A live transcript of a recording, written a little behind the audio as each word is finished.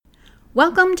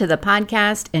Welcome to the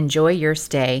podcast, Enjoy Your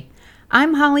Stay.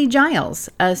 I'm Holly Giles,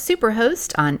 a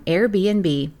superhost on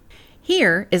Airbnb.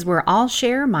 Here is where I'll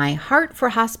share my heart for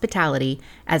hospitality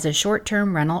as a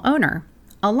short-term rental owner,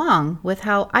 along with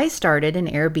how I started an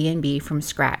Airbnb from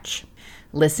scratch.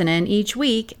 Listen in each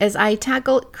week as I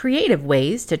tackle creative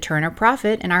ways to turn a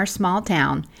profit in our small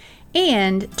town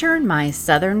and turn my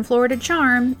Southern Florida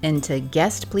charm into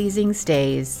guest-pleasing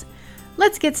stays.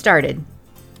 Let's get started.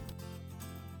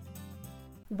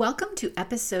 Welcome to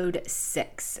episode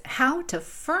 6, How to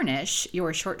Furnish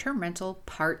Your Short-Term Rental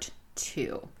Part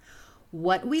 2.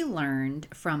 What we learned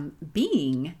from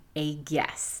being a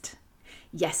guest.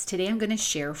 Yes, today I'm going to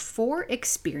share 4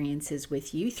 experiences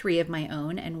with you, 3 of my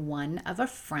own and 1 of a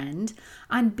friend,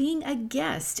 on being a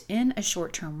guest in a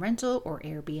short-term rental or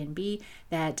Airbnb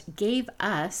that gave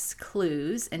us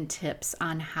clues and tips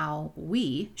on how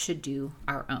we should do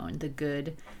our own, the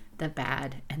good, the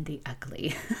bad, and the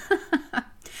ugly.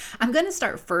 I'm going to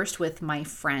start first with my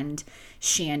friend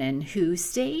Shannon, who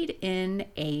stayed in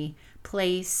a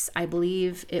place, I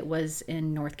believe it was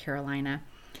in North Carolina.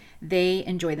 They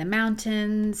enjoy the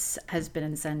mountains. Husband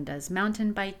and son does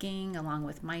mountain biking along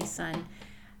with my son.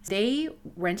 They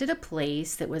rented a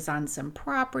place that was on some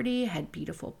property, had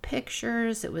beautiful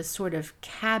pictures. It was sort of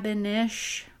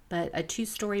cabin-ish, but a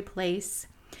 2-story place.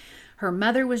 Her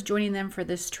mother was joining them for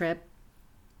this trip.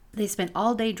 They spent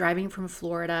all day driving from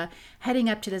Florida, heading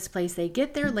up to this place. They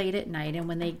get there late at night, and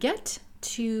when they get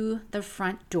to the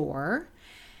front door,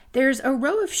 there's a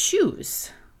row of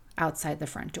shoes outside the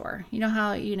front door. You know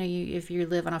how, if you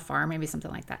live on a farm, maybe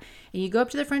something like that, and you go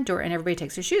up to the front door and everybody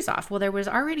takes their shoes off. Well, there was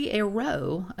already a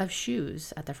row of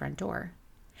shoes at the front door.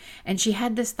 And she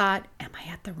had this thought, am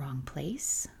I at the wrong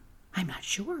place? I'm not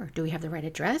sure. Do we have the right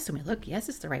address? And we look, yes,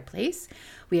 it's the right place.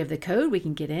 We have the code, we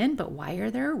can get in, but why are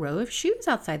there a row of shoes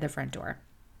outside the front door?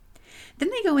 Then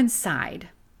they go inside,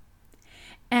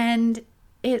 and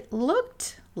it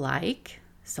looked like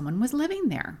someone was living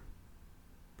there.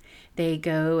 They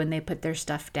go and they put their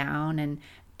stuff down, and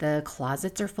the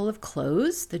closets are full of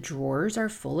clothes. The drawers are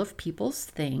full of people's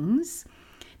things.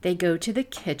 They go to the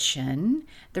kitchen.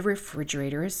 The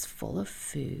refrigerator is full of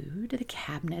food. The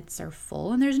cabinets are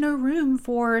full, and there's no room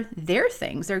for their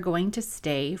things. They're going to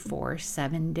stay for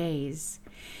 7 days.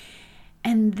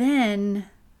 And then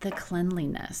the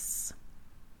cleanliness.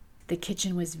 The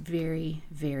kitchen was very,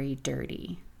 very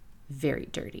dirty. Very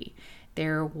dirty.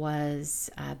 There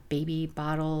was baby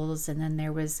bottles, and then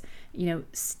there was,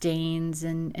 stains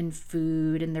and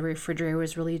food, and the refrigerator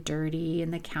was really dirty,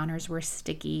 and the counters were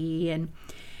sticky, and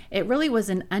it really was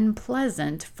an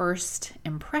unpleasant first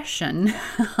impression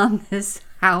on this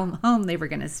home they were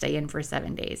going to stay in for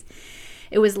 7 days.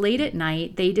 It was late at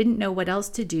night. They didn't know what else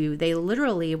to do. They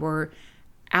literally were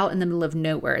out in the middle of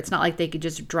nowhere. It's not like they could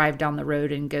just drive down the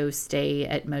road and go stay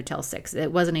at Motel 6.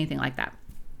 It wasn't anything like that.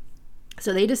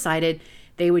 So they decided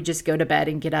they would just go to bed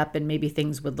and get up, and maybe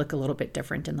things would look a little bit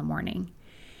different in the morning.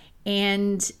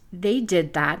 And they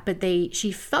did that, but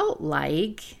she felt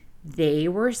like they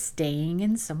were staying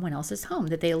in someone else's home,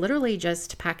 that they literally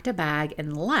just packed a bag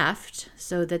and left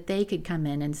so that they could come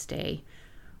in and stay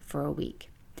for a week.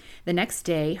 The next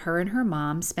day, her and her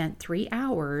mom spent 3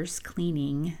 hours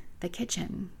cleaning the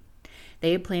kitchen.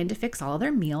 They had planned to fix all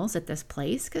their meals at this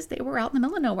place because they were out in the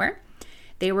middle of nowhere.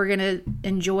 They were going to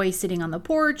enjoy sitting on the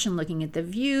porch and looking at the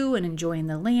view and enjoying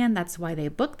the land. That's why they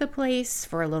booked the place,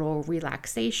 for a little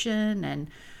relaxation and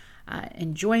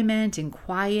enjoyment and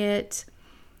quiet.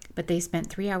 But they spent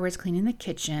 3 hours cleaning the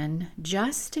kitchen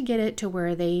just to get it to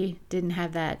where they didn't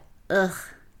have that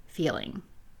feeling.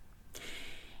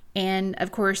 And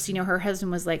of course, her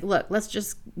husband was like, look, let's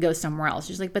just go somewhere else.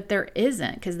 She's like, but there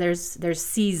isn't, because there's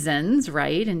seasons,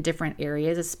 right, in different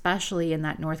areas, especially in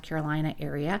that North Carolina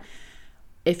area.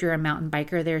 If you're a mountain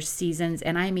biker, there's seasons.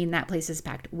 And I mean, that place is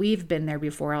packed. We've been there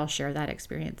before. I'll share that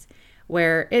experience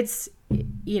where it's,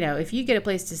 if you get a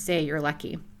place to stay, you're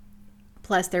lucky.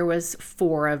 Plus, there was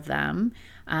 4 of them.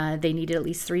 They needed at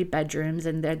least 3 bedrooms,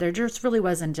 and there just really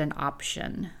wasn't an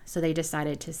option. So they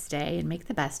decided to stay and make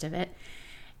the best of it.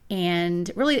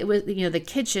 And really, it was, the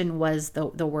kitchen was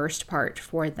the worst part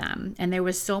for them. And there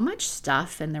was so much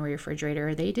stuff in the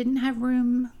refrigerator, they didn't have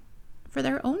room for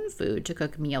their own food to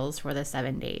cook meals for the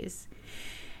 7 days.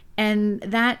 And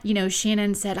that,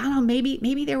 Shannon said, I don't know,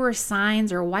 maybe there were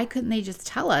signs, or why couldn't they just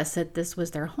tell us that this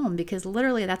was their home? Because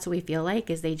literally that's what we feel like,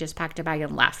 is they just packed a bag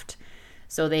and left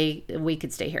so we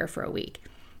could stay here for a week.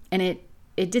 And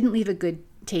it didn't leave a good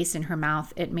taste in her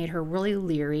mouth. It made her really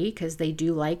leery, because they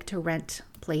do like to rent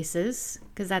places,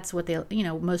 because that's what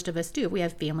most of us do. If we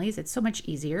have families, it's so much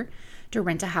easier to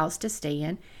rent a house to stay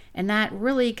in. And that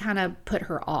really kind of put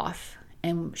her off.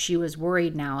 And she was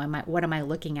worried now, what am I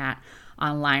looking at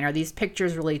online? Are these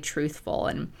pictures really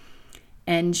truthful?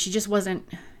 And she just wasn't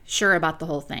sure about the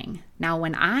whole thing. Now,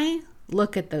 when I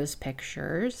look at those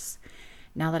pictures,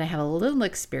 now that I have a little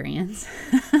experience,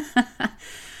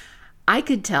 I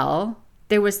could tell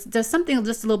there's something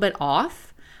just a little bit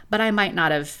off, but I might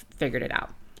not have figured it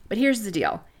out. But here's the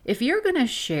deal. If you're going to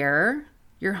share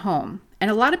your home, and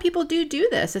a lot of people do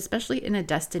this, especially in a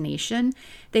destination,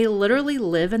 they literally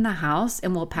live in the house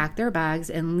and will pack their bags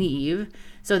and leave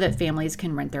so that families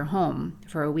can rent their home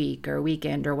for a week or a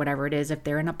weekend or whatever it is if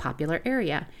they're in a popular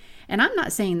area. And I'm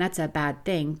not saying that's a bad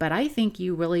thing, but I think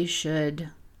you really should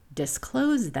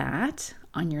disclose that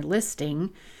on your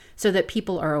listing so that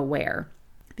people are aware.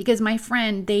 Because my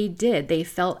friend, they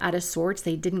felt out of sorts.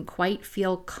 They didn't quite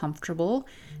feel comfortable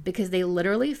because they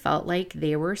literally felt like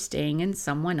they were staying in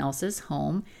someone else's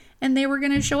home and they were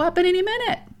going to show up at any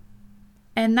minute.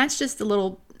 And that's just a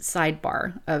little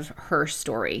sidebar of her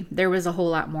story. There was a whole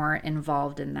lot more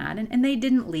involved in that. And they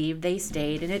didn't leave, they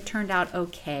stayed, and it turned out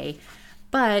okay.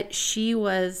 But she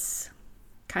was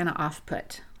kind of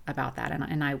off-put about that,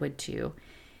 and I would too,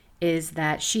 is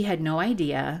that she had no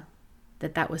idea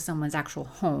that was someone's actual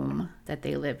home that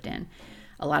they lived in.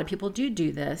 A lot of people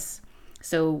do this.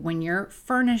 So when you're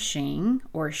furnishing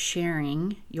or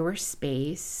sharing your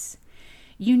space,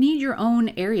 you need your own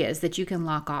areas that you can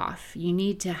lock off. You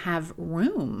need to have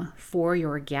room for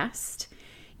your guest.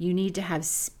 You need to have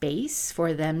space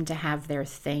for them to have their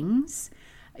things.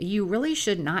 You really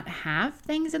should not have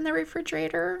things in the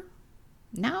refrigerator.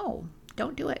 No,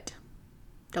 don't do it.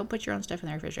 Don't put your own stuff in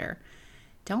the refrigerator.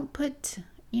 Don't put,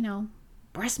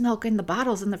 breast milk in the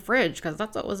bottles in the fridge because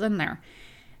that's what was in there.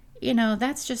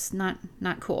 That's just not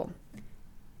cool.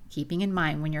 Keeping in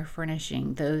mind when you're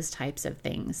furnishing those types of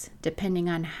things, depending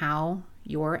on how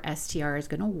your STR is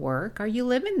going to work, are you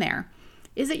living there?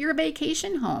 Is it your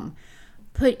vacation home?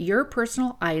 Put your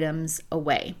personal items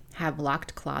away. Have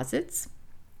locked closets.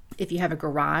 If you have a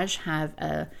garage, have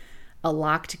a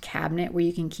locked cabinet where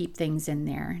you can keep things in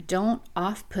there. Don't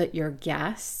off-put your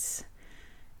guests.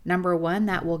 Number one,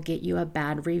 that will get you a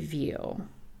bad review,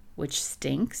 which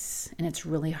stinks. And it's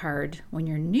really hard when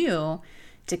you're new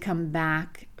to come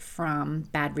back from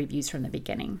bad reviews from the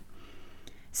beginning.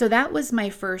 So that was my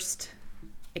first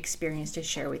experience to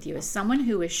share with you, as someone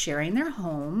who was sharing their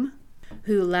home,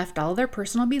 who left all their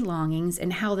personal belongings,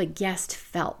 and how the guest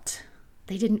felt.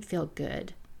 They didn't feel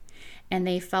good. And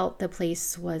they felt the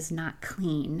place was not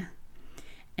clean.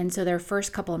 And so their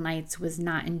first couple of nights was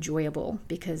not enjoyable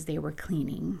because they were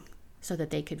cleaning so that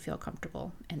they could feel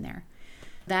comfortable in there.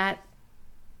 That,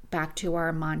 back to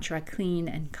our mantra, clean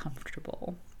and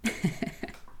comfortable.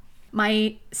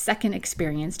 My second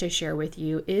experience to share with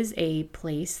you is a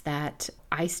place that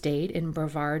I stayed in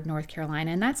Brevard, North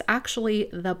Carolina, and that's actually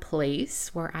the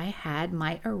place where I had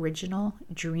my original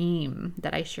dream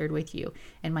that I shared with you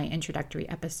in my introductory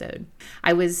episode.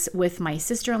 I was with my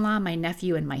sister-in-law, my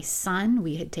nephew, and my son.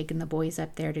 We had taken the boys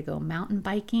up there to go mountain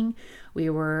biking. We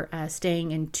were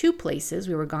staying in two places.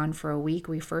 We were gone for a week.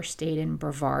 We first stayed in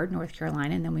Brevard, North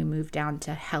Carolina, and then we moved down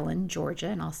to Helen, Georgia,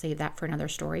 and I'll save that for another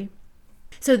story.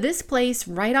 So this place,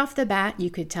 right off the bat,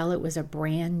 you could tell it was a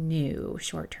brand new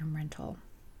short-term rental.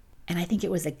 And I think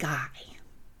it was a guy,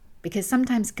 because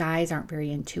sometimes guys aren't very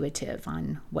intuitive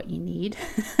on what you need.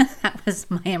 That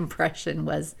was my impression,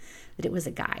 was that it was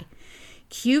a guy.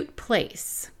 Cute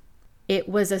place. It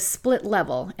was a split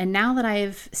level. And now that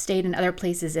I've stayed in other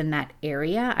places in that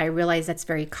area, I realize that's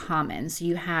very common. So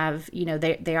you have,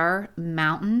 they are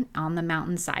mountain, on the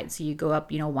mountainside. So you go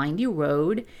up, windy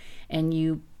road, and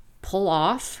you pull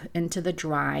off into the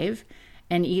drive,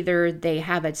 and either they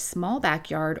have a small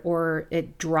backyard or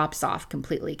it drops off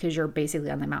completely because you're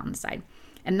basically on the mountainside.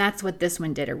 And that's what this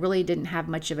one did. It really didn't have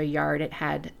much of a yard. It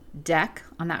had deck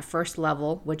on that first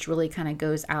level, which really kind of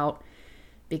goes out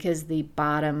because the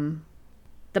bottom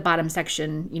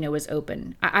section, was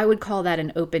open. I would call that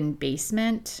an open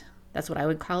basement. That's what I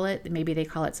would call it. Maybe they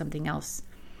call it something else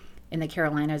in the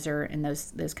Carolinas or in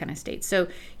those kind of states. So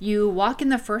you walk in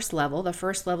the first level. The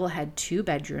first level had 2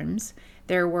 bedrooms.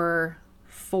 There were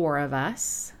 4 of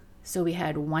us. So we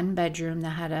had one bedroom that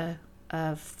had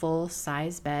a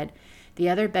full-size bed. The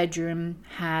other bedroom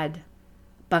had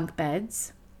bunk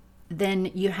beds. Then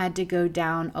you had to go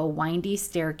down a windy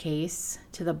staircase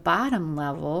to the bottom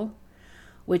level,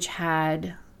 which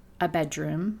had a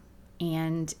bedroom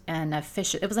and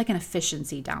it was like an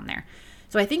efficiency down there.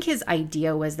 So I think his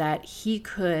idea was that he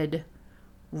could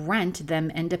rent them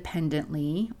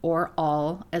independently or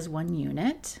all as one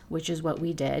unit, which is what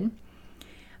we did.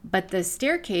 But the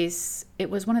staircase, it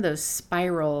was one of those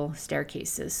spiral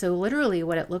staircases. So literally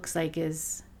what it looks like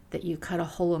is that you cut a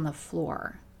hole in the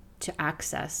floor to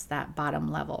access that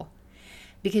bottom level.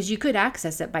 Because you could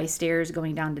access it by stairs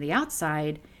going down to the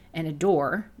outside and a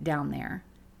door down there.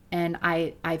 And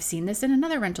I've seen this in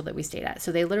another rental that we stayed at.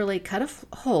 So they literally cut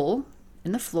a hole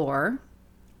in the floor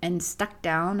and stuck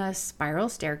down a spiral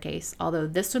staircase. Although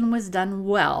this one was done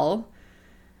well.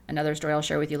 Another story I'll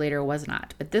share with you later was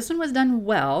not. But this one was done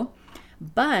well.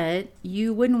 But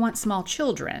you wouldn't want small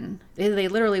children. They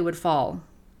literally would fall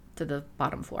to the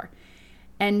bottom floor.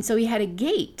 And so he had a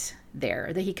gate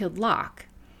there that he could lock.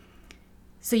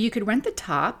 So you could rent the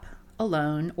top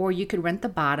alone, or you could rent the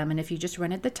bottom. And if you just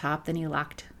rented the top, then he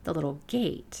locked the little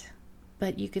gate.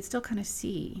 But you could still kind of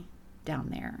see down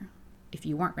there if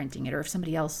you weren't renting it, or if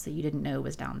somebody else that you didn't know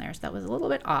was down there. So that was a little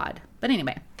bit odd. But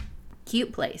anyway,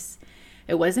 cute place.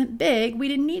 It wasn't big. We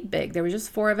didn't need big. There was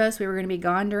just 4 of us. We were going to be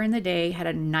gone during the day. Had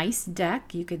a nice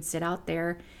deck. You could sit out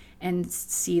there and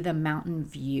see the mountain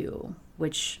view,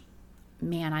 which,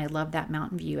 man, I love that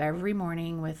mountain view every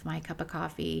morning with my cup of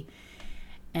coffee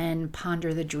and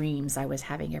ponder the dreams I was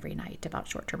having every night about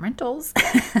short-term rentals.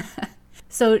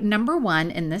 So number 1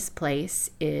 in this place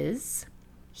is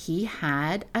he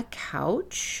had a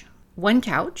couch, 1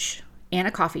 couch and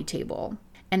a coffee table.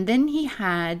 And then he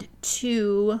had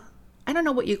 2, I don't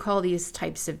know what you call these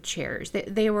types of chairs.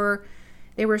 They were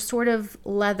sort of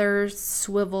leather,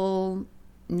 swivel,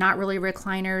 not really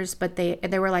recliners, but they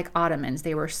were like ottomans.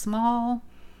 They were small.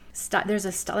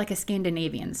 There's like a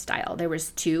Scandinavian style. There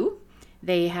was 2.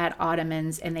 They had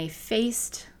ottomans and they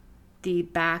faced the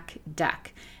back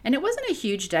deck. And it wasn't a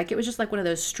huge deck. It was just like one of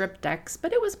those strip decks,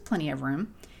 but it was plenty of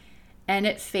room. And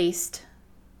it faced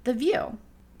the view.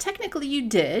 Technically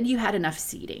you had enough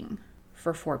seating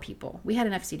for 4 people. We had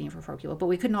enough seating for 4 people, but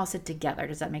we couldn't all sit together.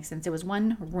 Does that make sense? It was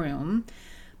 1 room,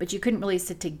 but you couldn't really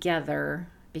sit together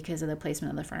because of the placement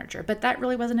of the furniture. But that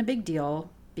really wasn't a big deal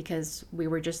because we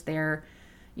were just there,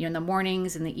 in the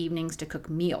mornings and the evenings to cook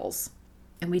meals.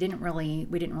 And we didn't really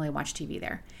watch TV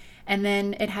there. And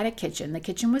then it had a kitchen. The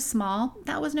kitchen was small.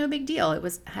 That was no big deal.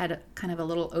 It had kind of a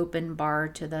little open bar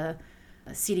to the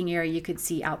seating area you could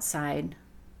see outside.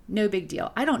 No big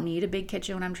deal. I don't need a big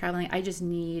kitchen when I'm traveling. I just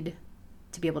need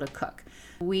to be able to cook.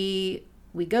 We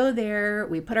go there,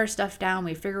 we put our stuff down,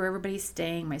 we figure everybody's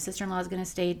staying. My sister-in-law is going to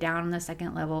stay down on the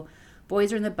 2nd level.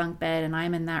 Boys are in the bunk bed, and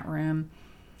I'm in that room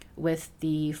with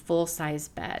the full-size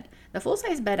bed. The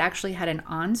full-size bed actually had an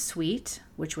ensuite,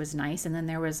 which was nice, and then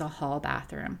there was a hall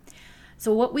bathroom.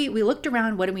 So what we looked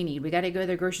around, what do we need? We got to go to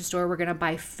the grocery store. We're going to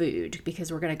buy food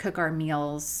because we're going to cook our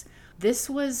meals. This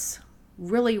was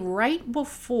really right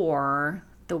before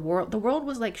the world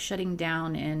was like shutting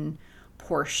down in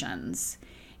portions.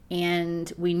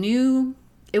 And we knew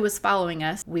it was following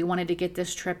us. We wanted to get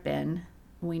this trip in.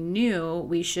 We knew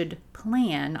we should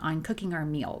plan on cooking our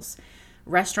meals.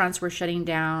 Restaurants were shutting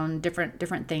down,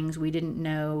 different things. We didn't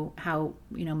know how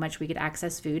much we could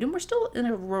access food, and we're still in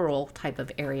a rural type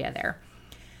of area there.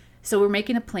 So we're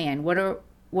making a plan. What do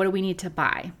we need to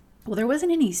buy? Well, there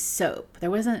wasn't any soap.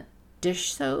 There wasn't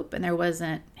dish soap, and there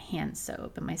wasn't hand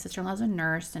soap. And my sister-in-law's a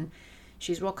nurse, and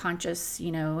she's real conscious,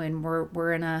 and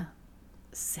we're in a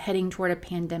heading toward a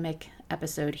pandemic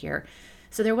episode here.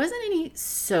 So there wasn't any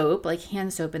soap, like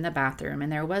hand soap in the bathroom,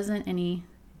 and there wasn't any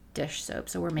dish soap.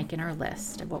 So we're making our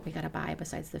list of what we got to buy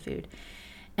besides the food.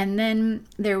 And then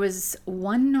there was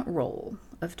 1 roll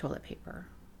of toilet paper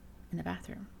in the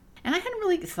bathroom. And I hadn't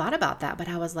really thought about that, but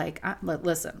I was like,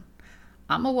 listen,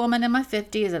 I'm a woman in my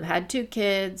 50s. I've had 2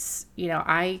 kids.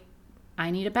 I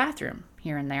need a bathroom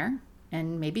here and there,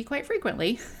 and maybe quite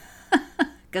frequently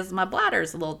because my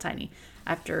bladder's a little tiny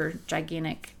after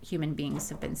gigantic human beings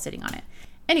have been sitting on it.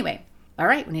 Anyway, all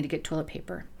right, we need to get toilet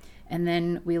paper. And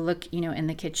then we look, in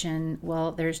the kitchen.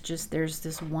 Well, there's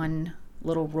this 1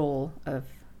 little roll of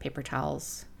paper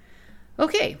towels.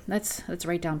 Okay, let's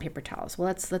write down paper towels. Well,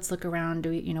 let's look around.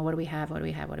 What do we have? What do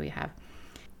we have?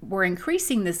 We're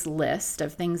increasing this list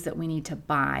of things that we need to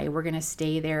buy. We're going to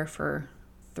stay there for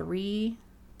 3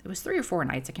 or 4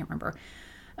 nights, I can't remember,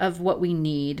 of what we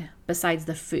need besides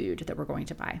the food that we're going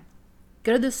to buy.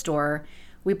 Go to the store,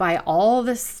 we buy all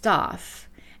this stuff.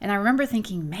 And I remember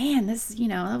thinking, man, this,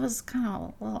 that was kind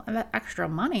of a little extra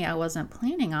money I wasn't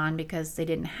planning on because they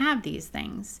didn't have these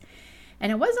things.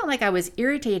 And it wasn't like I was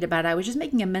irritated about it. I was just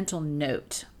making a mental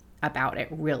note about it,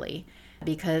 really,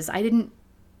 because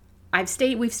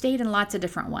we've stayed in lots of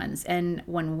different ones. And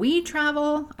when we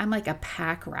travel, I'm like a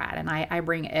pack rat, and I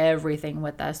bring everything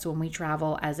with us when we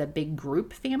travel as a big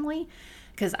group family,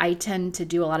 because I tend to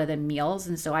do a lot of the meals.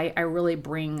 And so I really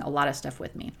bring a lot of stuff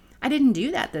with me. I didn't do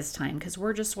that this time because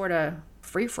we're just sort of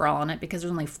free for all on it because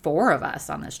there's only 4 of us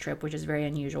on this trip, which is very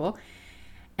unusual.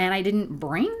 And I didn't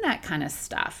bring that kind of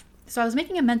stuff. So I was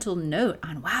making a mental note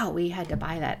on, wow, we had to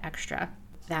buy that extra.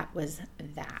 That was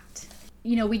that.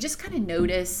 We just kind of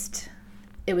noticed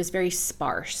it was very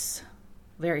sparse,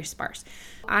 very sparse.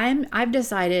 I've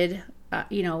decided,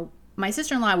 my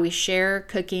sister-in-law, we share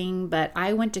cooking, but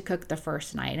I went to cook the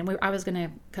first night, and I was going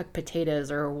to cook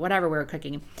potatoes or whatever we were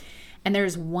cooking. And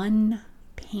there's one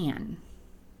pan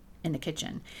in the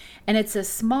kitchen, and it's a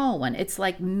small one. It's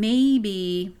like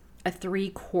maybe a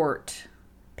 3-quart.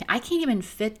 I can't even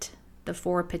fit the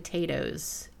 4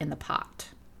 potatoes in the pot.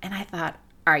 And I thought,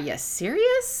 are you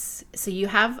serious? So you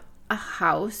have a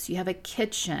house, you have a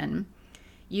kitchen,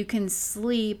 you can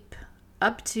sleep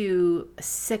up to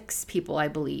 6 people, I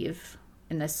believe,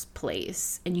 in this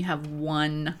place, and you have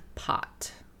 1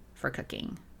 pot for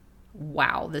cooking.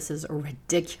 Wow, this is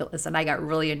ridiculous. And I got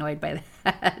really annoyed by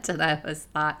that. And I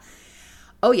thought,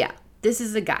 oh yeah, this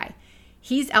is a guy.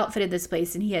 He's outfitted this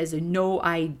place and he has no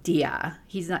idea.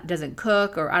 Doesn't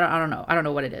cook, or I don't know. I don't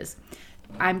know what it is.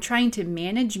 I'm trying to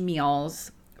manage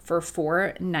meals for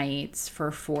 4 nights for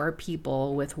 4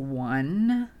 people with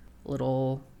 1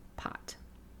 little pot.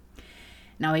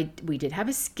 Now, we did have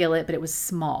a skillet, but it was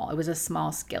small. It was a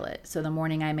small skillet. So the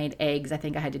morning I made eggs, I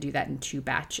think I had to do that in 2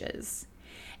 batches.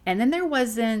 And then there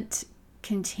wasn't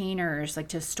containers like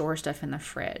to store stuff in the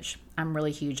fridge. I'm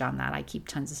really huge on that. I keep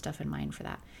tons of stuff in mine for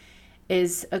that.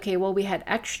 Okay, well, we had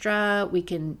extra. We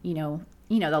can,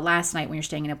 the last night when you're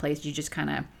staying in a place, you just kind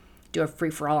of do a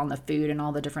free-for-all on the food and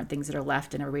all the different things that are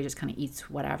left, and everybody just kind of eats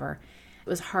whatever. It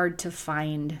was hard to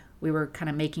find. We were kind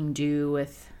of making do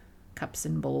with cups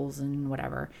and bowls and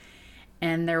whatever.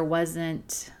 And there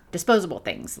wasn't disposable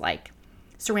things like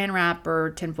saran wrap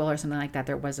or tinfoil or something like that.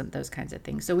 There wasn't those kinds of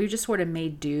things. So we just sort of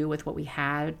made do with what we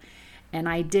had. And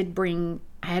I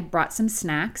had brought some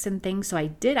snacks and things. So I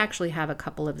did actually have a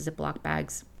couple of Ziploc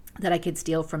bags that I could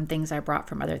steal from things I brought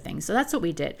from other things. So that's what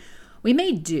we did. We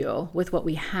made do with what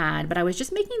we had, but I was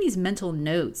just making these mental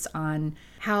notes on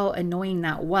how annoying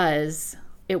that was.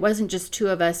 It wasn't just 2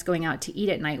 of us going out to eat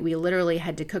at night. We literally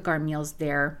had to cook our meals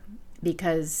there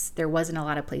because there wasn't a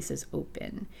lot of places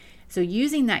open. So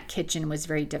using that kitchen was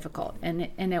very difficult. And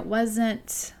it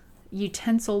wasn't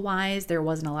utensil-wise, there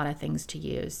wasn't a lot of things to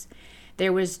use.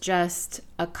 There was just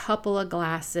a couple of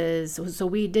glasses. So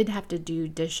we did have to do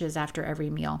dishes after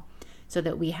every meal so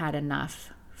that we had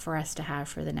enough for us to have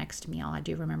for the next meal. I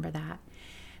do remember that.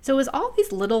 So it was all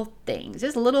these little things,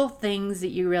 just little things that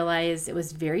you realize it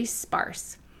was very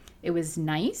sparse. It was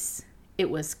nice. It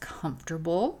was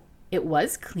comfortable. It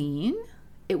was clean.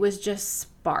 It was just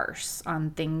sparse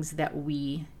on things that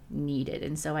we needed.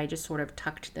 And so I just sort of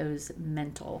tucked those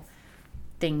mental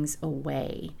things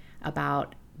away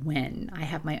about when I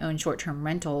have my own short-term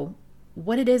rental,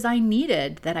 what it is I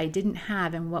needed that I didn't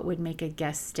have and what would make a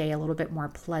guest stay a little bit more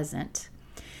pleasant,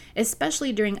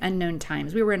 especially during unknown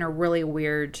times. We were in a really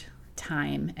weird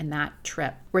time in that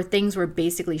trip where things were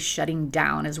basically shutting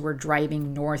down as we're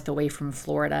driving north away from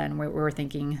Florida, and we were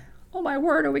thinking, oh my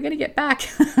word, are we going to get back?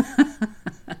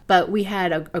 But we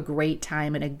had a great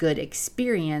time and a good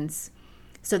experience.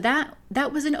 So that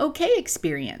was an okay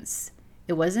experience.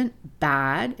 It wasn't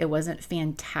bad. It wasn't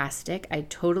fantastic. I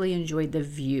totally enjoyed the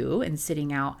view and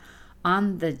sitting out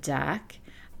on the deck.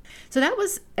 So that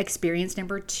was experience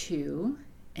number 2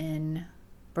 in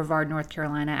Brevard, North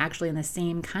Carolina, actually in the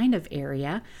same kind of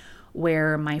area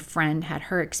where my friend had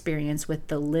her experience with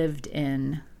the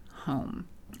lived-in home.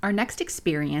 Our next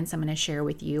experience I'm going to share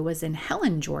with you was in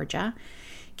Helen, Georgia.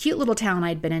 Cute little town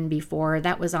I'd been in before.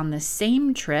 That was on the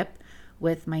same trip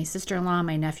with my sister-in-law,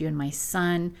 my nephew, and my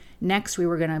son. Next, we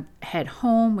were going to head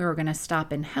home. We were going to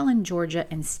stop in Helen, Georgia,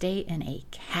 and stay in a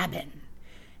cabin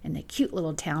in the cute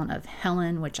little town of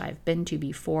Helen, which I've been to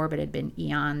before, but it had been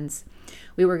eons.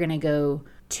 We were going to go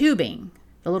tubing,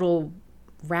 the little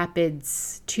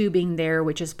rapids tubing there,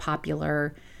 which is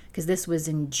popular because this was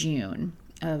in June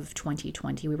of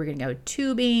 2020. We were going to go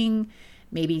tubing,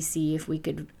 maybe see if we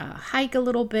could hike a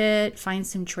little bit, find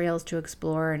some trails to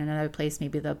explore, and another place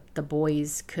maybe the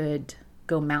boys could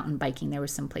go mountain biking. There were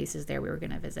some places there we were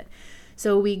going to visit.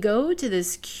 So we go to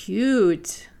this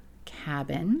cute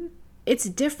cabin. It's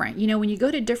different. When you go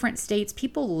to different states,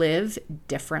 people live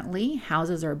differently.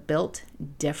 Houses are built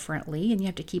differently, and you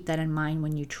have to keep that in mind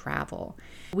when you travel.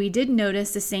 We did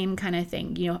notice the same kind of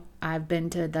thing. I've been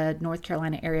to the North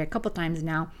Carolina area a couple times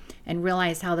now and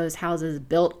realized how those houses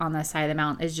built on the side of the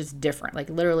mountain is just different. Like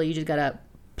literally, you just got to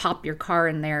pop your car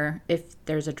in there if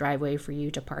there's a driveway for you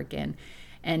to park in.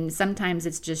 And sometimes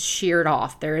it's just sheared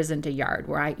off. There isn't a yard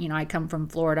where I come from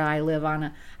Florida. I live on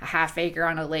a half acre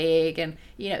on a lake, and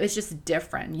it's just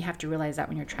different. You have to realize that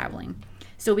when you're traveling.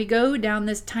 So we go down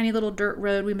this tiny little dirt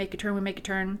road. We make a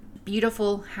turn.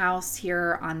 Beautiful house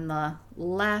here on the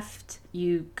left.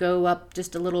 You go up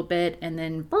just a little bit and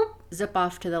then boop, zip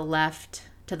off to the left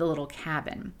to the little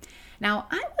cabin. Now,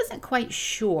 I wasn't quite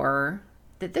sure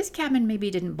that this cabin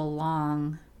maybe didn't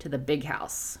belong to the big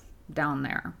house down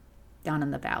there, down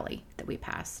in the valley that we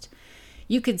passed.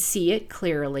 You could see it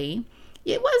clearly.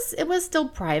 It was still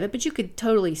private, but you could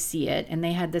totally see it. And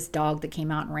they had this dog that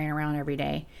came out and ran around every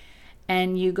day.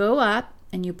 And you go up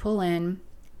and you pull in,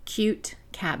 cute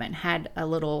cabin. Had a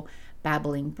little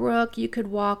babbling brook you could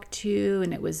walk to,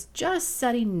 and it was just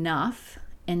set enough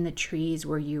in the trees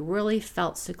where you really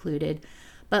felt secluded.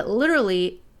 But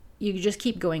literally, you just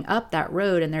keep going up that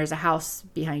road and there's a house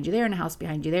behind you there and a house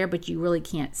behind you there, but you really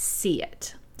can't see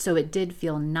it. So it did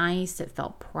feel nice. It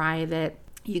felt private.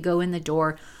 You go in the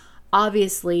door.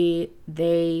 Obviously,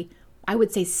 I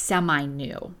would say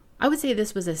semi-new. I would say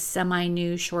this was a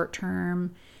semi-new short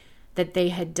term that they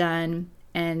had done,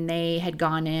 and they had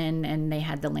gone in and they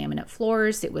had the laminate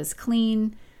floors. It was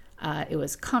clean. It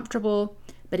was comfortable.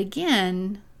 But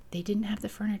again, they didn't have the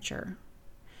furniture.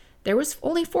 There was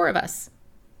only 4 of us.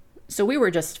 So we were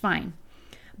just fine.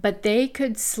 But they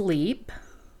could sleep.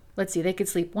 Let's see, they could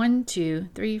sleep 1, 2,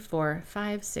 3, 4,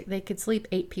 5, 6. They could sleep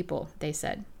 8 people, they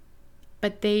said.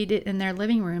 But they did, in their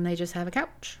living room, they just have a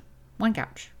couch, 1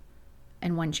 couch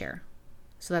and 1 chair.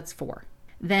 So that's 4.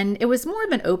 Then it was more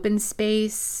of an open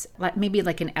space, like maybe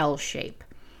like an L shape.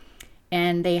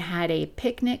 And they had a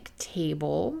picnic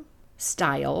table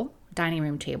style dining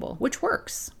room table, which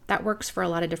works. That works for a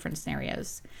lot of different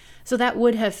scenarios. So that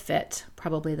would have fit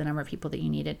probably the number of people that you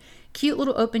needed. Cute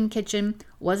little open kitchen,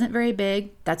 wasn't very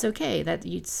big. That's okay.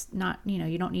 It's not,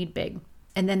 you don't need big.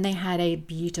 And then they had a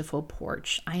beautiful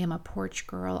porch. I am a porch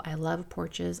girl. I love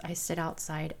porches. I sit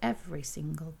outside every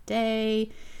single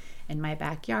day in my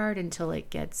backyard until it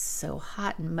gets so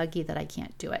hot and muggy that I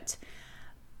can't do it.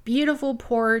 Beautiful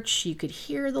porch. You could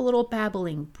hear the little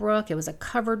babbling brook. It was a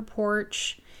covered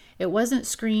porch. It wasn't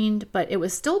screened, but it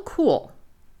was still cool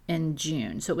in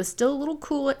June. So it was still a little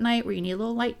cool at night where you need a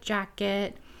little light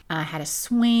jacket. Had a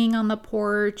swing on the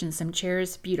porch and some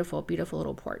chairs. Beautiful, beautiful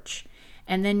little porch.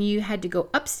 And then you had to go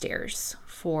upstairs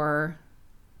for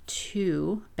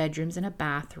 2 bedrooms and a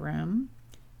bathroom,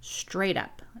 straight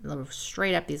up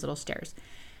these little stairs.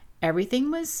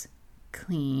 Everything was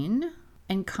clean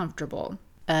and comfortable.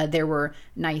 There were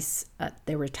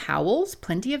towels,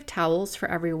 plenty of towels for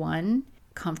everyone,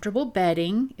 comfortable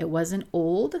bedding. It wasn't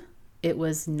old. It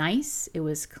was nice. It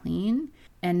was clean.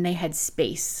 And they had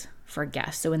space for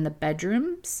guests. So in the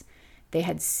bedrooms, they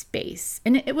had space.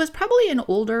 And it was probably an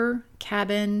older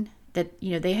cabin that,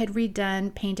 they had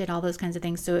redone, painted, all those kinds of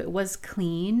things. So it was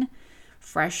clean,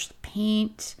 fresh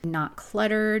paint, not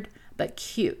cluttered, but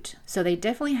cute. So they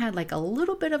definitely had like a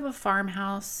little bit of a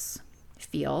farmhouse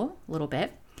feel, a little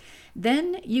bit.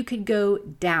 Then you could go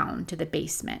down to the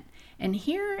basement. And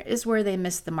here is where they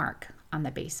missed the mark on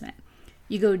the basement.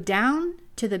 You go down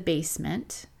to the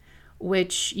basement,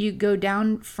 which you go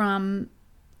down from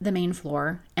the main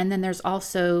floor, and then there's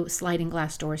also sliding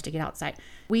glass doors to get outside.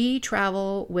 We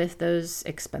travel with those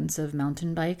expensive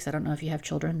mountain bikes. I don't know if you have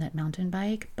children that mountain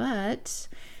bike, but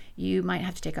you might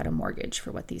have to take out a mortgage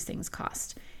for what these things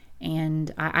cost.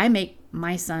 And I make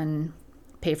my son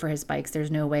pay for his bikes.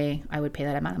 There's no way I would pay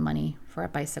that amount of money for a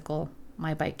bicycle.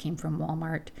 My bike came from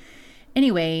Walmart.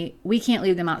 Anyway, we can't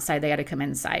leave them outside. They got to come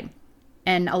inside.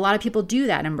 And a lot of people do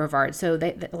that in Brevard. So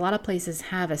a lot of places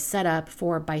have a setup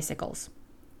for bicycles.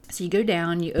 So you go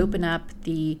down, you open up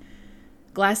the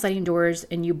glass sliding doors,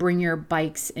 and you bring your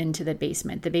bikes into the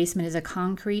basement. The basement is a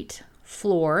concrete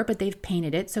floor, but they've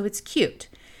painted it, so it's cute.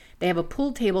 They have a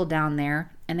pool table down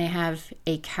there, and they have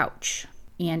a couch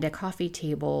and a coffee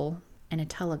table and a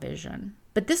television.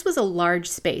 But this was a large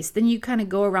space. Then you kind of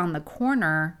go around the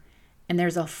corner, and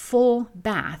there's a full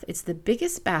bath. It's the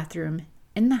biggest bathroom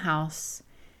in the house,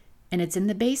 and it's in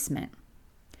the basement.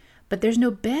 But there's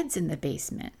no beds in the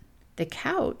basement. The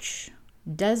couch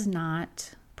does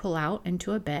not pull out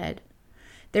into a bed.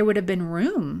 There would have been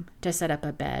room to set up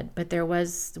a bed, but there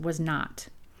was not.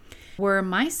 Where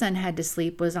my son had to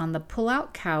sleep was on the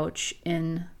pull-out couch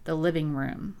in the living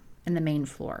room in the main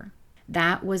floor.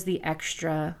 That was the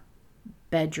extra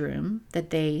bedroom that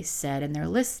they said in their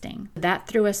listing. That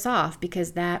threw us off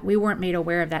because we weren't made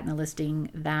aware of that in the listing,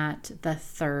 that the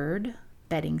third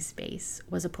bedding space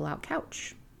was a pull-out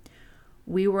couch.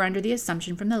 We were under the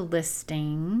assumption from the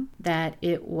listing that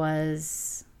it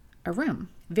was a room.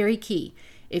 Very key.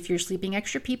 If you're sleeping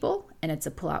extra people and it's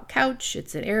a pull-out couch,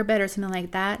 it's an airbed or something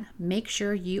like that, make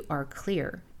sure you are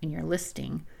clear in your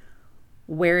listing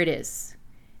where it is.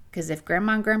 Because if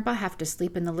grandma and grandpa have to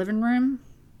sleep in the living room,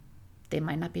 they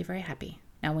might not be very happy.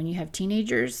 Now, when you have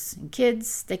teenagers and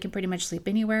kids, they can pretty much sleep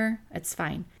anywhere. It's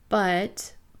fine.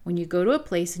 But when you go to a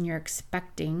place and you're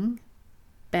expecting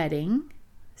bedding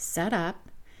set up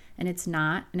and it's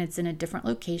not, and it's in a different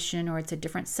location or it's a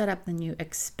different setup than you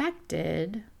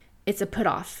expected, it's a put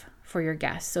off for your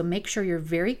guests. So make sure you're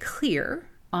very clear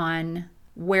on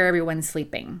where everyone's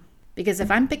sleeping. Because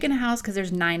if I'm picking a house, because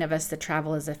there's 9 of us that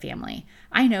travel as a family,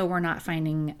 I know we're not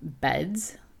finding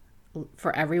beds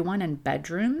for everyone and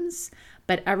bedrooms,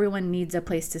 but everyone needs a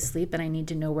place to sleep and I need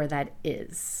to know where that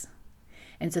is.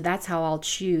 And so that's how I'll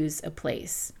choose a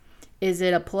place. Is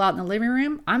it a pull out in the living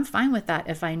room? I'm fine with that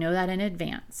if I know that in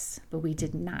advance, but we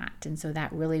did not. And so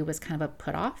that really was kind of a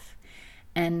put off.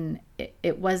 And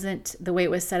it wasn't, the way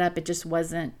it was set up, it just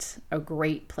wasn't a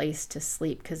great place to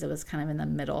sleep because it was kind of in the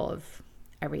middle of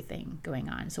everything going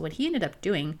on. So what he ended up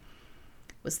doing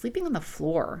was sleeping on the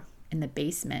floor in the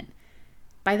basement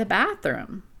by the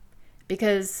bathroom,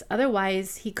 because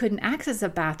otherwise he couldn't access a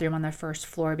bathroom on the first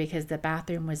floor because the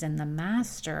bathroom was in the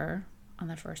master on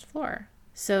the first floor.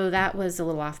 So that was a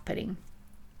little off-putting.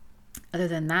 Other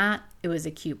than that, it was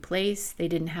a cute place. They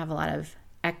didn't have a lot of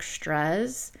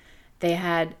extras.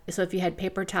 So if you had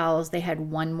paper towels, they had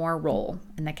one more roll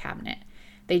in the cabinet.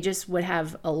 They just would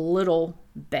have a little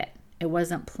bit. It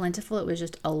wasn't plentiful. It was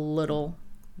just a little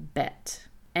bit.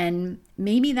 And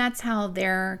maybe that's how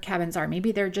their cabins are.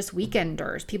 Maybe they're just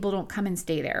weekenders. People don't come and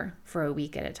stay there for a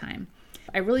week at a time.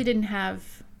 I really didn't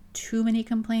have too many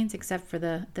complaints except for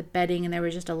the bedding. And there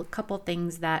was just a couple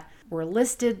things that were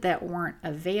listed that weren't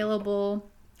available.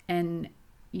 And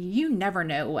you never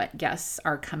know what guests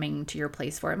are coming to your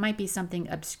place for. It might be something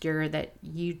obscure that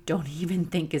you don't even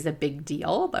think is a big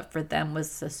deal, but for them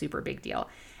was a super big deal.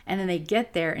 And then they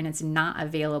get there and it's not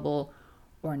available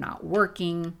or not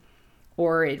working,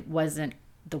 or it wasn't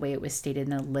the way it was stated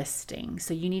in the listing.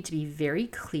 So you need to be very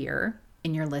clear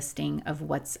in your listing of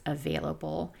what's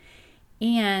available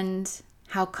and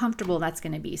how comfortable that's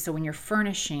going to be. So when you're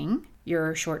furnishing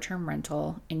your short-term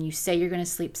rental and you say you're going to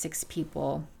sleep 6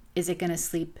 people, is it going to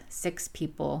sleep 6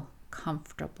 people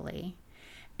comfortably?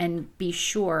 And be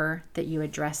sure that you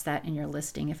address that in your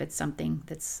listing if it's something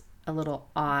that's a little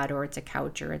odd, or it's a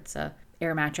couch, or it's a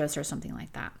air mattress or something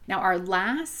like that. Now, our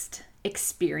last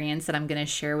experience that I'm going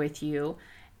to share with you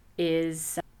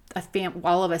is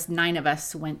all of us, 9 of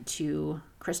us, went to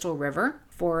Crystal River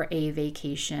for a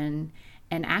vacation.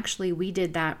 And actually we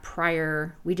did that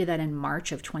in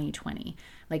March of 2020,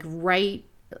 like right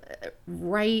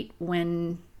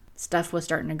when stuff was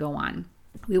starting to go on.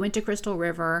 We went to Crystal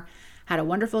River, had a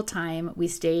wonderful time. We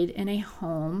stayed in a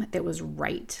home that was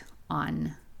right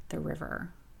on the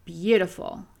river.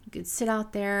 Beautiful. You could sit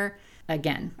out there.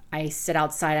 Again, I sit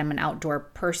outside. I'm an outdoor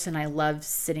person. I love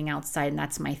sitting outside, and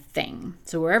that's my thing.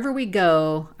 So wherever we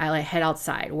go, I head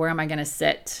outside. Where am I going to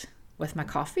sit with my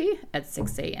coffee at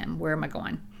 6 a.m.? Where am I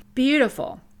going?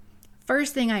 Beautiful.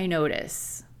 First thing I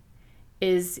notice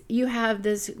is you have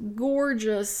this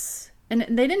gorgeous, and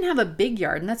they didn't have a big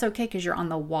yard, and that's okay because you're on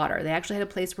the water. They actually had a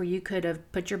place where you could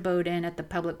have put your boat in at the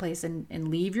public place and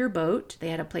leave your boat. They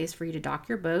had a place for you to dock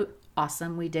your boat.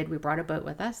 Awesome. We did. We brought a boat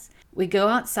with us. We go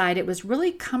outside. It was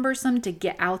really cumbersome to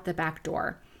get out the back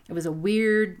door. It was a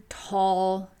weird,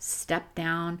 tall step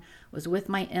down. I was with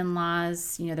my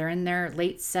in-laws. They're in their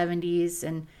late 70s,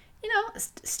 and,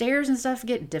 stairs and stuff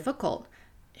get difficult.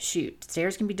 Shoot,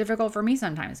 stairs can be difficult for me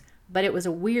sometimes, but it was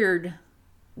a weird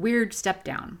step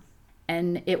down.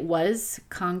 And it was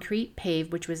concrete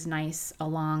paved, which was nice,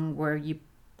 along where you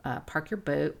park your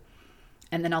boat.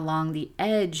 And then along the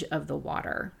edge of the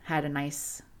water had a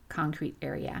nice concrete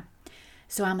area.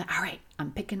 So I'm like, all right,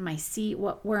 I'm picking my seat.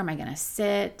 Where am I going to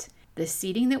sit? The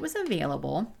seating that was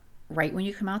available right when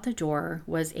you come out the door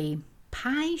was a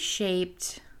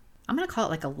pie-shaped, I'm going to call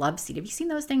it like a love seat. Have you seen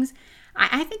those things?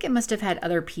 I think it must have had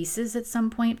other pieces at some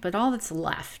point, but all that's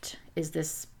left is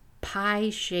this pie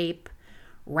shape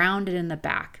rounded in the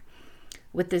back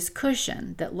with this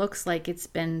cushion that looks like it's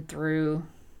been through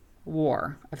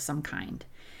war of some kind.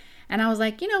 And I was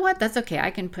like, you know what? That's okay.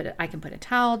 I can put a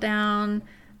towel down.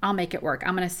 I'll make it work.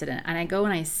 I'm going to sit in it. And I go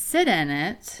and I sit in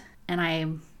it and I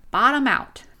bottom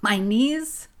out. My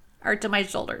knees are to my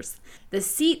shoulders. The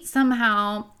seat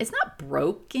somehow, it's not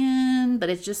broken, but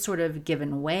it's just sort of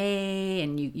given way,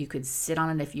 and you could sit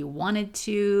on it if you wanted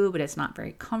to, but it's not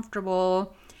very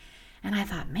comfortable. And I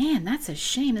thought, man, that's a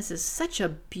shame. This is such a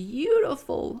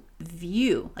beautiful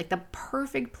view, like the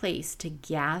perfect place to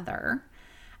gather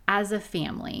as a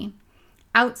family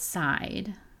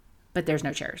outside, but there's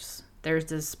no chairs. There's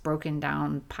this broken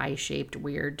down pie-shaped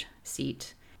weird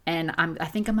seat. And I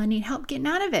think I'm going to need help getting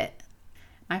out of it.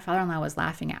 My father-in-law was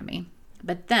laughing at me.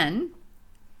 But then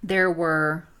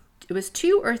it was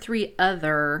 2 or 3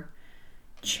 other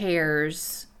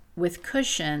chairs with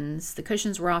cushions. The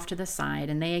cushions were off to the side,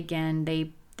 and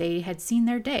they had seen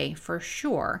their day for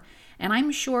sure. And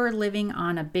I'm sure living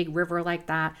on a big river like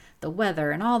that, the weather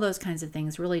and all those kinds of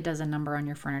things really does a number on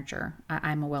your furniture.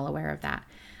 I'm well aware of that.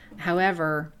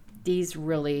 However, these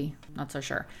really, not so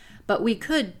sure. But we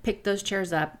could pick those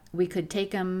chairs up. We could take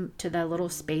them to the little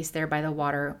space there by the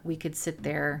water. We could sit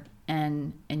there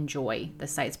and enjoy the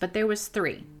sights. But there was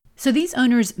 3. So these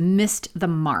owners missed the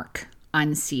mark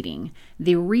on seating.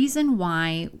 The reason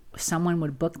why someone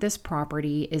would book this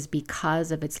property is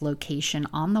because of its location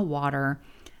on the water,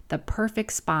 the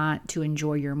perfect spot to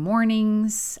enjoy your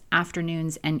mornings,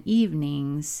 afternoons, and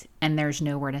evenings, and there's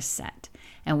nowhere to sit.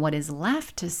 And what is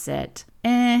left to sit,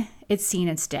 it's seen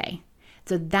its day.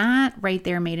 So that right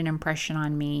there made an impression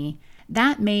on me.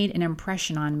 That made an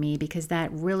impression on me because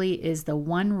that really is the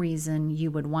one reason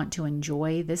you would want to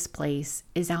enjoy this place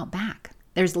is out back.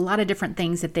 There's a lot of different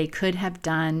things that they could have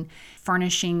done,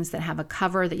 furnishings that have a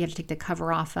cover that you have to take the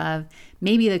cover off of.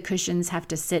 Maybe the cushions have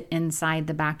to sit inside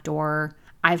the back door.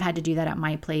 I've had to do that at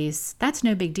my place. That's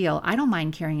no big deal. I don't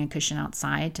mind carrying a cushion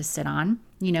outside to sit on.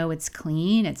 You know, it's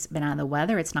clean. It's been out of the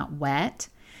weather. It's not wet.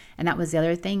 And that was the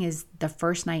other thing is the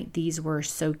first night these were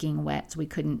soaking wet, so we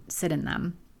couldn't sit in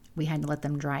them. We had to let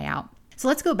them dry out. So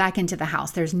let's go back into the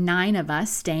house. There's 9 of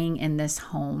us staying in this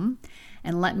home.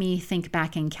 And let me think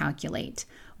back and calculate.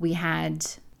 We had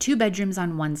 2 bedrooms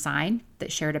on one side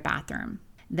that shared a bathroom.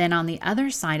 Then on the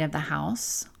other side of the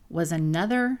house was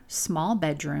another small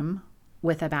bedroom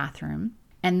with a bathroom.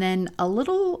 And then a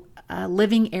little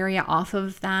living area off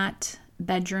of that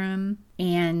bedroom.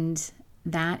 And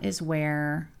that is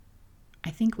where I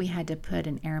think we had to put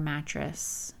an air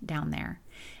mattress down there.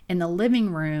 In the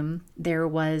living room, there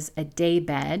was a day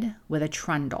bed with a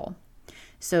trundle.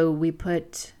 So we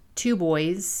put 2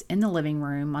 boys in the living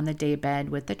room on the day bed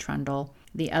with the trundle.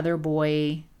 The other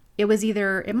boy,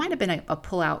 it might have been a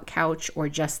pull-out couch or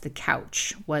just the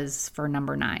couch was for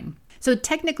number 9. So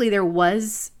technically there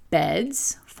was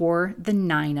beds for the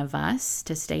 9 of us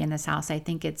to stay in this house. I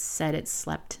think it said it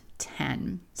slept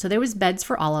 10. So there was beds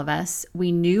for all of us.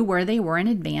 We knew where they were in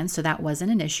advance, so that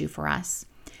wasn't an issue for us.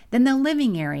 Then the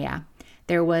living area,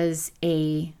 there was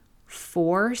a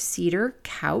 4-seater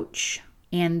couch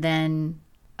and then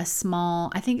a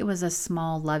small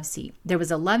love seat. There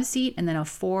was a love seat and then a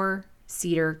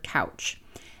 4-seater couch.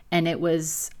 And it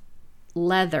was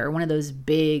leather, one of those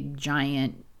big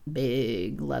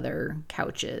leather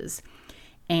couches.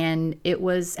 And it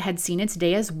had seen its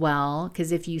day as well,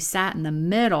 because if you sat in the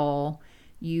middle,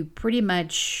 you pretty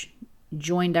much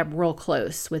joined up real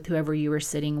close with whoever you were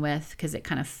sitting with because it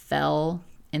kind of fell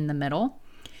in the middle.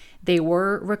 They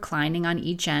were reclining on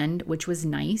each end, which was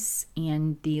nice,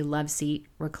 and the love seat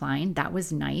reclined. That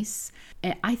was nice.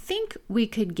 I think we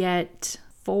could get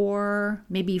 4,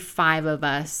 maybe 5 of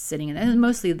us sitting in, and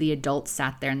mostly the adults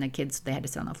sat there and the kids, they had to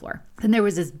sit on the floor. Then there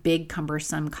was this big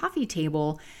cumbersome coffee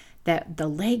table that the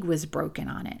leg was broken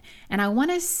on it. And I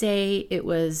want to say it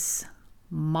was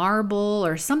marble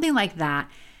or something like that.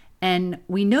 And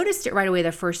we noticed it right away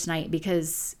the first night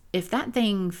because if that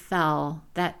thing fell,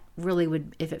 that really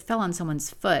would, if it fell on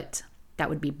someone's foot, that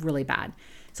would be really bad.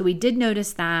 So we did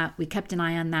notice that. We kept an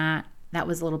eye on that. That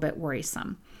was a little bit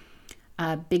worrisome.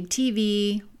 Big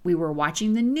TV. We were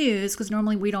watching the news because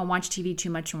normally we don't watch TV too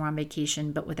much when we're on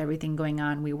vacation, but with everything going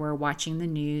on, we were watching the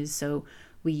news. So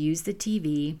we used the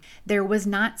TV. There was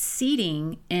not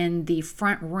seating in the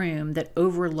front room that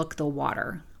overlooked the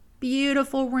water.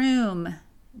 Beautiful room.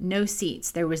 No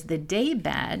seats. There was the day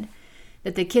bed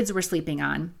that the kids were sleeping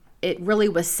on. It really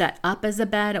was set up as a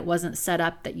bed. It wasn't set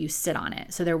up that you sit on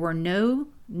it. So there were no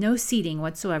seating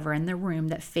whatsoever in the room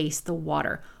that faced the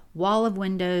water. Wall of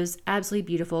windows, absolutely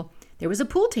beautiful. There was a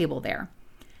pool table there.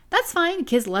 That's fine.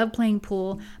 Kids love playing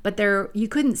pool, but you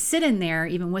couldn't sit in there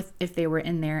even if they were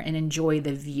in there and enjoy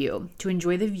the view. To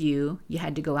enjoy the view, you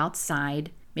had to go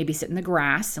outside, maybe sit in the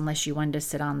grass unless you wanted to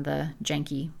sit on the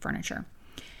janky furniture.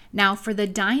 Now for the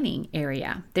dining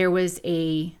area, there was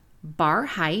a bar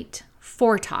height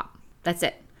 4-top. That's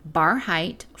it. Bar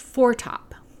height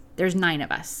 4-top. There's 9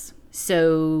 of us.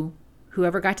 So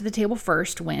whoever got to the table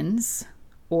first wins,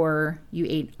 or you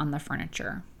ate on the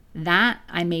furniture. That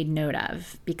I made note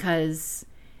of because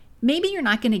maybe you're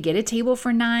not going to get a table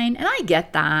for 9, and I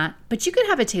get that, but you could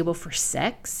have a table for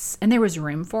 6 and there was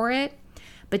room for it.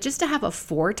 But just to have a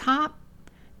 4-top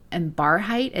and bar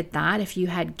height at that, if you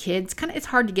had kids, it's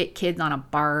hard to get kids on a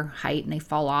bar height and they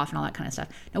fall off and all that kind of stuff.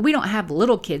 Now, we don't have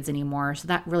little kids anymore, so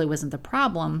that really wasn't the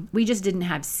problem. We just didn't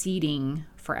have seating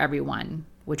for everyone,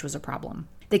 which was a problem.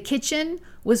 The kitchen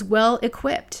was well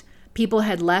equipped. People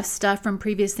had left stuff from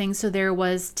previous things. So there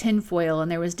was tinfoil and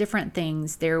there was different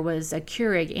things. There was a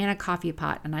Keurig and a coffee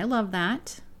pot. And I love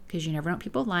that because you never know what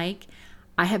people like.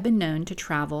 I have been known to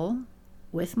travel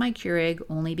with my Keurig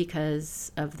only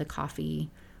because of the coffee,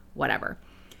 whatever.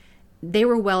 They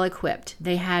were well equipped.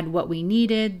 They had what we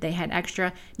needed. They had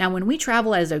extra. Now, when we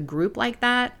travel as a group like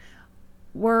that,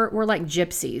 we're like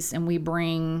gypsies and we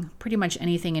bring pretty much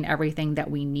anything and everything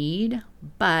that we need,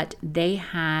 but they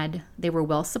were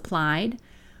well supplied,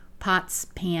 pots,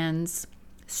 pans,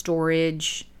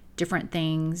 storage, different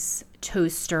things,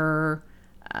 toaster,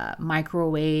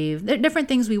 microwave, different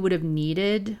things we would have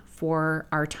needed for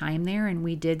our time there. And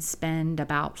we did spend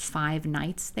about 5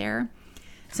 nights there.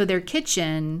 So their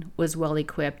kitchen was well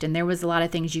equipped, and there was a lot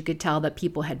of things you could tell that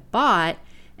people had bought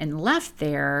and left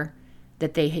there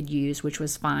that they had used, which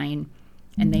was fine,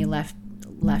 and they had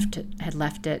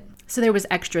left it. So there was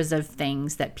extras of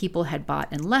things that people had bought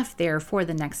and left there for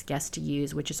the next guest to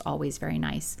use, which is always very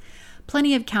nice.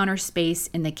 Plenty of counter space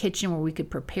in the kitchen where we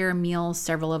could prepare meals.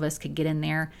 Several of us could get in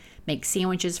there, make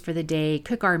sandwiches for the day,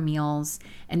 cook our meals,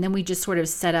 and then we just sort of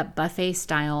set up buffet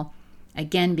style.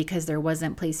 Again, because there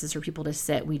wasn't places for people to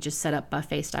sit, we just set up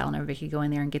buffet style and everybody could go in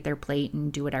there and get their plate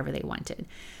and do whatever they wanted.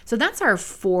 So that's our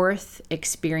 4th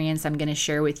experience I'm going to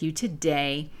share with you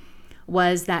today,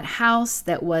 was that house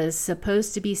that was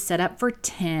supposed to be set up for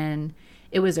 10.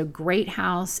 It was a great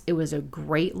house. It was a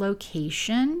great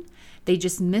location. They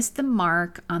just missed the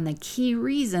mark on the key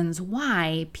reasons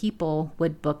why people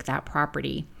would book that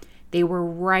property. They were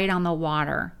right on the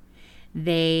water.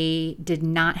 They did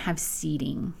not have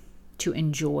seating to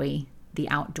enjoy the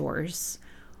outdoors,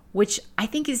 which I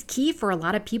think is key for a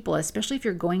lot of people, especially if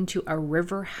you're going to a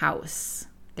river house.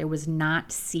 There was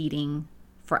not seating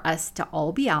for us to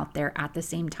all be out there at the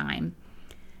same time,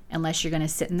 unless you're going to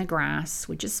sit in the grass,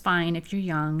 which is fine if you're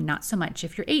young, not so much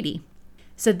if you're 80.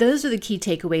 So those are the key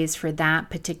takeaways for that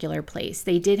particular place.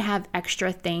 They did have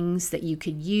extra things that you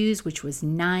could use, which was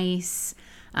nice.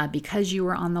 Because you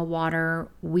were on the water,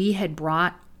 we had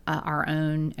brought our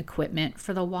own equipment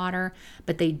for the water,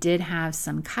 but they did have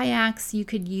some kayaks you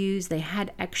could use. They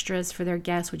had extras for their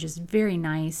guests, which is very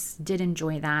nice. Did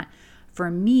enjoy that.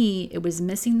 For me, it was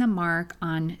missing the mark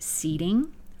on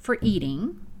seating for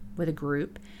eating with a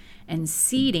group and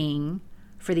seating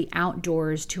for the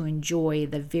outdoors to enjoy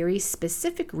the very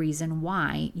specific reason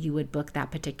why you would book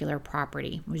that particular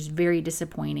property. It was very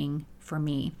disappointing for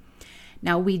me.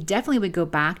 Now, we definitely would go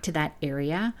back to that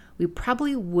area. We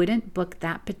probably wouldn't book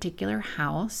that particular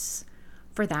house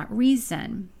for that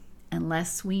reason,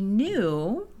 unless we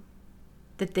knew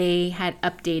that they had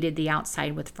updated the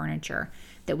outside with furniture,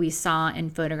 that we saw in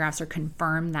photographs or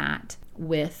confirmed that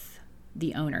with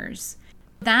the owners.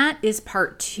 That is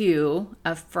part 2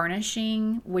 of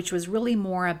furnishing, which was really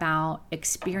more about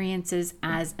experiences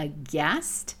as a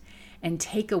guest and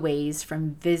takeaways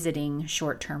from visiting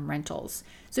short-term rentals.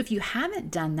 So if you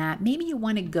haven't done that, maybe you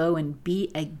want to go and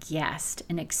be a guest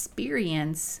and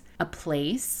experience a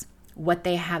place, what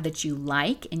they have that you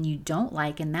like and you don't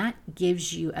like, and that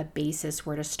gives you a basis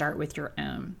where to start with your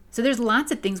own. So there's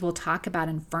lots of things we'll talk about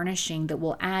in furnishing that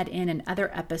we'll add in other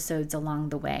episodes along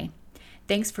the way.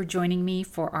 Thanks for joining me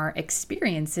for our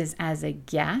experiences as a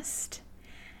guest.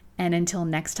 And until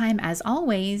next time, as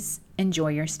always, enjoy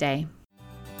your stay.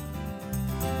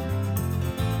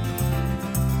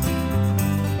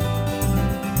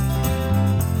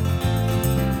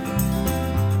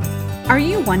 Are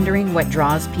you wondering what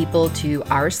draws people to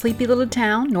our sleepy little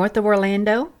town north of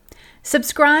Orlando?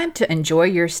 Subscribe to Enjoy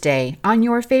Your Stay on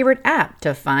your favorite app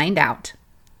to find out.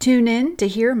 Tune in to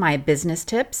hear my business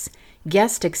tips,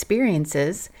 guest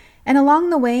experiences, and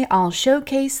along the way I'll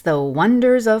showcase the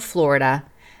wonders of Florida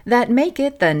that make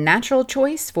it the natural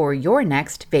choice for your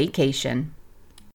next vacation.